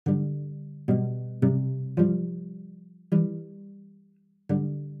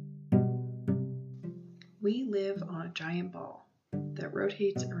We live on a giant ball that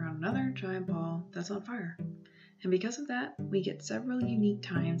rotates around another giant ball that's on fire. And because of that, we get several unique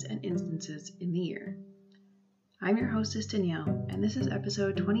times and instances in the year. I'm your hostess Danielle, and this is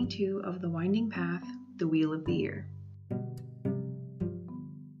episode 22 of The Winding Path, The Wheel of the Year.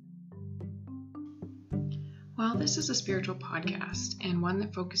 While this is a spiritual podcast and one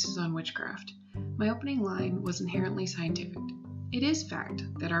that focuses on witchcraft, my opening line was inherently scientific. It is fact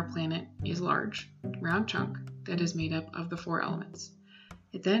that our planet is a large, round chunk that is made up of the four elements.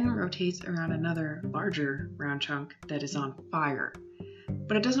 It then rotates around another larger round chunk that is on fire.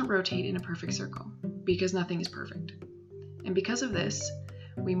 But it doesn't rotate in a perfect circle, because nothing is perfect. And because of this,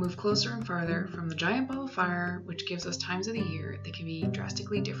 we move closer and farther from the giant ball of fire, which gives us times of the year that can be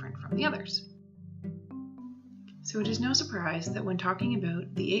drastically different from the others. So it is no surprise that when talking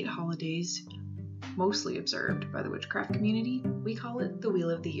about the 8 holidays mostly observed by the witchcraft community, we call it the Wheel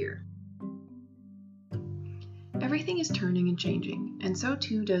of the Year. Everything is turning and changing, and so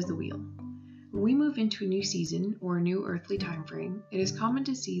too does the wheel. When we move into a new season or a new earthly time frame, it is common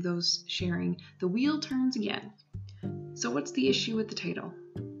to see those sharing "the wheel turns again." So what's the issue with the title?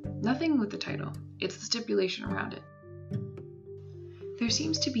 Nothing with the title, it's the stipulation around it. There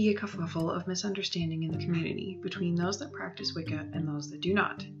seems to be a kerfuffle of misunderstanding in the community between those that practice Wicca and those that do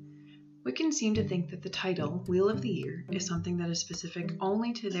not. Wiccans seem to think that the title, Wheel of the Year, is something that is specific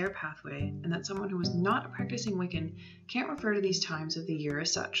only to their pathway, and that someone who is not a practicing Wiccan can't refer to these times of the year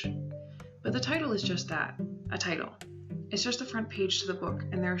as such. But the title is just that, a title. It's just the front page to the book,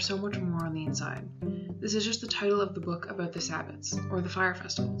 and there is so much more on the inside. This is just the title of the book about the Sabbats, or the fire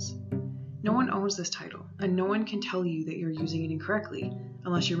festivals. No one owns this title, and no one can tell you that you're using it incorrectly,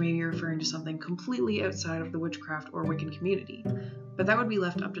 unless you're maybe referring to something completely outside of the witchcraft or Wiccan community. But that would be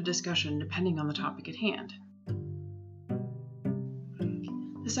left up to discussion depending on the topic at hand.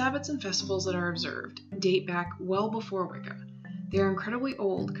 The Sabbats and festivals that are observed date back well before Wicca. They are incredibly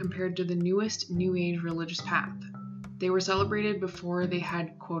old compared to the newest New Age religious path. They were celebrated before they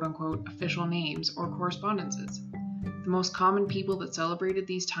had quote-unquote official names or correspondences. The most common people that celebrated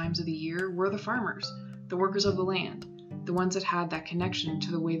these times of the year were the farmers, the workers of the land, the ones that had that connection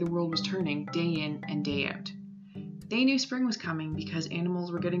to the way the world was turning day in and day out. They knew spring was coming because animals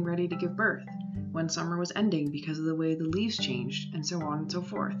were getting ready to give birth, when summer was ending because of the way the leaves changed, and so on and so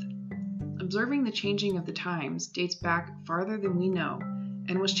forth. Observing the changing of the times dates back farther than we know,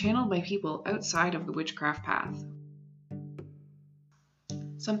 and was channeled by people outside of the witchcraft path.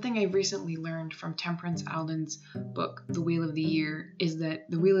 Something I've recently learned from Temperance Alden's book, The Wheel of the Year, is that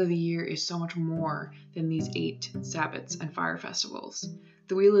the Wheel of the Year is so much more than these 8 Sabbats and fire festivals.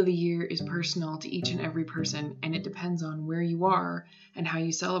 The Wheel of the Year is personal to each and every person, and it depends on where you are and how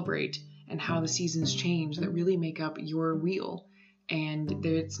you celebrate and how the seasons change that really make up your wheel. And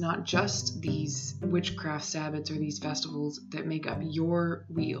it's not just these witchcraft Sabbats or these festivals that make up your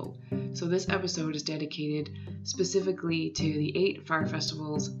wheel. So this episode is dedicated specifically to the 8 fire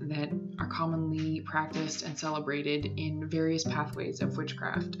festivals that are commonly practiced and celebrated in various pathways of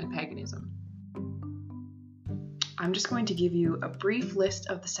witchcraft and paganism. I'm just going to give you a brief list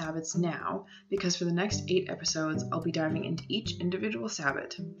of the Sabbats now, because for the next 8 episodes, I'll be diving into each individual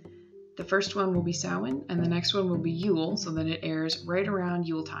Sabbat. The first one will be Samhain, and the next one will be Yule, so that it airs right around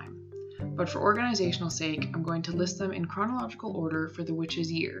Yule time. But for organizational sake, I'm going to list them in chronological order for the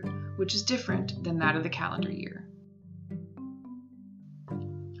witch's year, which is different than that of the calendar year.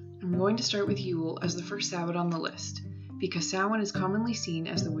 I'm going to start with Yule as the first Sabbat on the list, because Samhain is commonly seen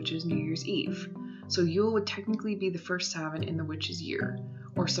as the witch's New Year's Eve, so Yule would technically be the first Sabbat in the witch's year,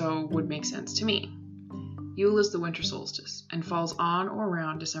 or so would make sense to me. Yule is the winter solstice, and falls on or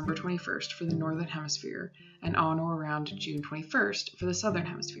around December 21st for the northern hemisphere, and on or around June 21st for the southern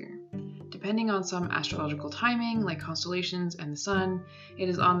hemisphere. Depending on some astrological timing, like constellations and the sun, it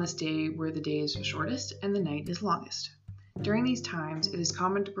is on this day where the day is shortest and the night is longest. During these times, it is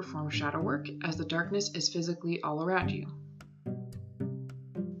common to perform shadow work, as the darkness is physically all around you.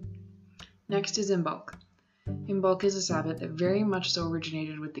 Next is Imbolc. Imbolc is a Sabbat that very much so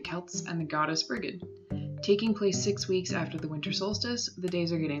originated with the Celts and the goddess Brigid. Taking place 6 weeks after the winter solstice, the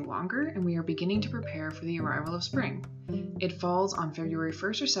days are getting longer and we are beginning to prepare for the arrival of spring. It falls on February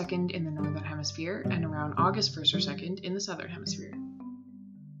 1st or 2nd in the northern hemisphere and around August 1st or 2nd in the southern hemisphere.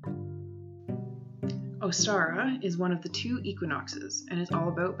 Ostara is one of the 2 equinoxes and is all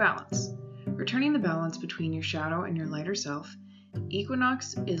about balance. Returning the balance between your shadow and your lighter self,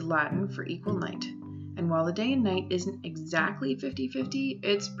 equinox is Latin for equal night, and while the day and night isn't exactly 50-50,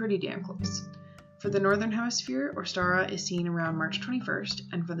 it's pretty damn close. For the northern hemisphere, Ostara is seen around March 21st,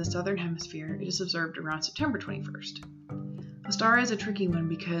 and for the southern hemisphere, it is observed around September 21st. A star is a tricky one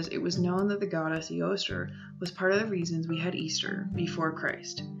because it was known that the goddess Eostre was part of the reasons we had Easter before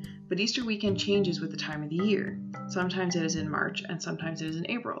Christ. But Easter weekend changes with the time of the year. Sometimes it is in March and sometimes it is in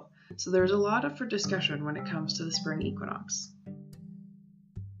April, so there's a lot up for discussion when it comes to the spring equinox.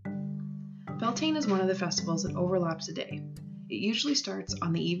 Beltane is one of the festivals that overlaps a day. It usually starts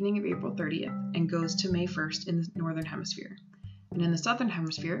on the evening of April 30th and goes to May 1st in the Northern Hemisphere. And in the Southern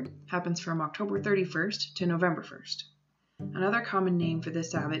Hemisphere, happens from October 31st to November 1st. Another common name for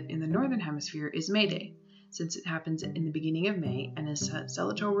this Sabbat in the Northern Hemisphere is May Day, since it happens in the beginning of May and its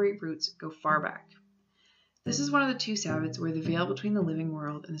celebratory roots go far back. This is one of the two Sabbats where the veil between the living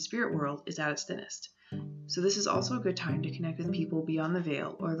world and the spirit world is at its thinnest, so this is also a good time to connect with people beyond the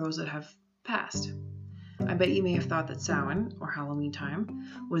veil or those that have passed. I bet you may have thought that Samhain, or Halloween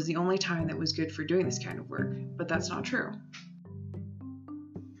time, was the only time that was good for doing this kind of work, but that's not true.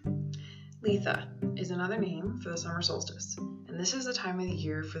 Litha is another name for the summer solstice, and this is the time of the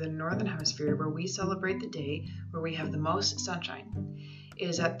year for the Northern Hemisphere where we celebrate the day where we have the most sunshine. It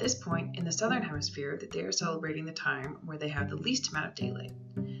is at this point in the Southern Hemisphere that they are celebrating the time where they have the least amount of daylight.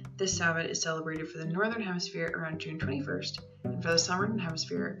 This Sabbat is celebrated for the Northern Hemisphere around June 21st, and for the Southern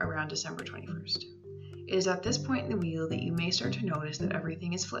Hemisphere around December 21st. It is at this point in the wheel that you may start to notice that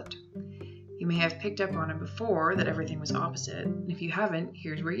everything is flipped. You may have picked up on it before that everything was opposite, and if you haven't,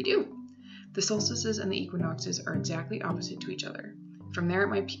 here's where you do. The solstices and the equinoxes are exactly opposite to each other. From there, it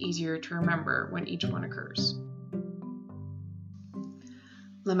might be easier to remember when each one occurs.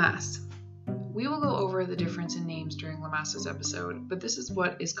 Lammas. We will go over the difference in names during Lammas's episode, but this is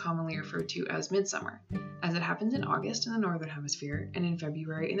what is commonly referred to as midsummer, as it happens in August in the Northern Hemisphere and in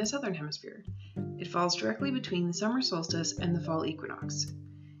February in the Southern Hemisphere. It falls directly between the summer solstice and the fall equinox.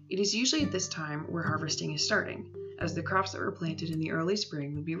 It is usually at this time where harvesting is starting, as the crops that were planted in the early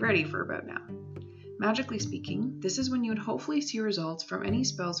spring would be ready for about now. Magically speaking, this is when you would hopefully see results from any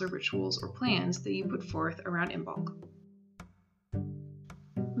spells or rituals or plans that you put forth around Imbolc.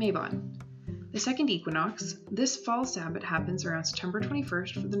 Mabon. The second equinox, this fall Sabbat happens around September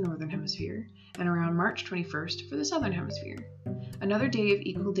 21st for the Northern Hemisphere and around March 21st for the Southern Hemisphere. Another day of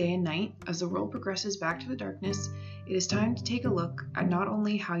equal day and night. As the world progresses back to the darkness, it is time to take a look at not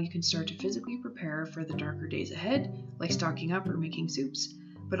only how you can start to physically prepare for the darker days ahead, like stocking up or making soups,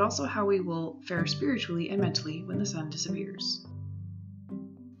 but also how we will fare spiritually and mentally when the sun disappears.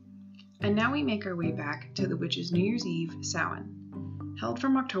 And now we make our way back to the witch's New Year's Eve, Samhain. Held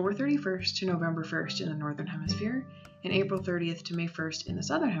from October 31st to November 1st in the Northern Hemisphere, and April 30th to May 1st in the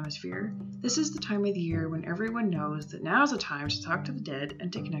Southern Hemisphere, this is the time of the year when everyone knows that now is a time to talk to the dead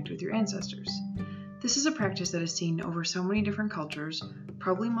and to connect with your ancestors. This is a practice that is seen over so many different cultures,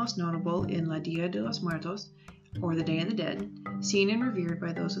 probably most notable in La Dia de los Muertos, or the Day of the Dead, seen and revered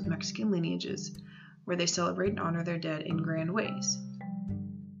by those with Mexican lineages, where they celebrate and honor their dead in grand ways.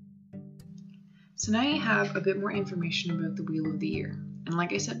 So now you have a bit more information about the Wheel of the Year. And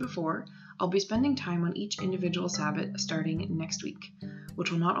like I said before, I'll be spending time on each individual Sabbat starting next week,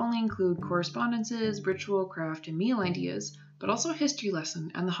 which will not only include correspondences, ritual, craft, and meal ideas, but also a history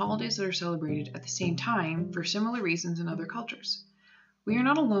lesson and the holidays that are celebrated at the same time for similar reasons in other cultures. We are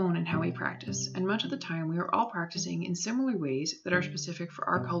not alone in how we practice, and much of the time we are all practicing in similar ways that are specific for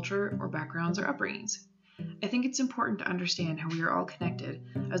our culture or backgrounds or upbringings. I think it's important to understand how we are all connected,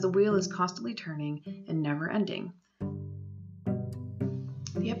 as the wheel is constantly turning and never ending.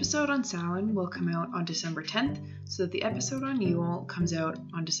 The episode on Samhain will come out on December 10th, so that the episode on Yule comes out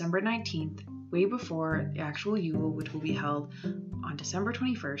on December 19th, way before the actual Yule, which will be held on December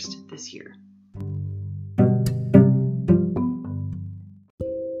 21st this year.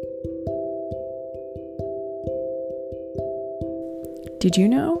 Did you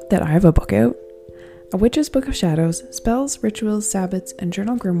know that I have a book out? A Witch's Book of Shadows, Spells, Rituals, Sabbats, and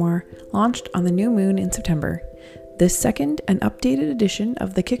Journal Grimoire launched on the new moon in September. This second and updated edition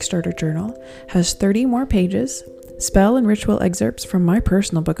of the Kickstarter journal has 30 more pages, spell and ritual excerpts from my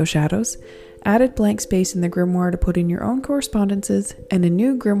personal Book of Shadows, added blank space in the grimoire to put in your own correspondences, and a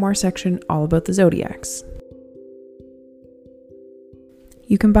new grimoire section all about the zodiacs.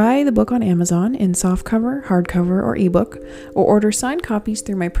 You can buy the book on Amazon in softcover, hardcover, or ebook, or order signed copies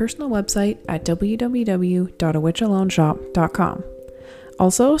through my personal website at www.awitchaloneShop.com.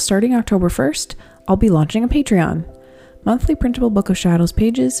 Also, starting October 1st, I'll be launching a Patreon. Monthly printable Book of Shadows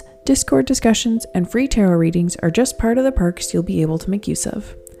pages, Discord discussions, and free tarot readings are just part of the perks you'll be able to make use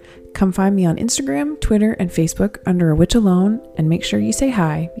of. Come find me on Instagram, Twitter, and Facebook under A Witch Alone, and make sure you say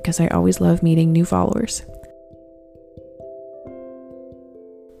hi, because I always love meeting new followers.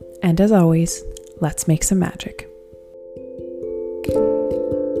 And as always, let's make some magic.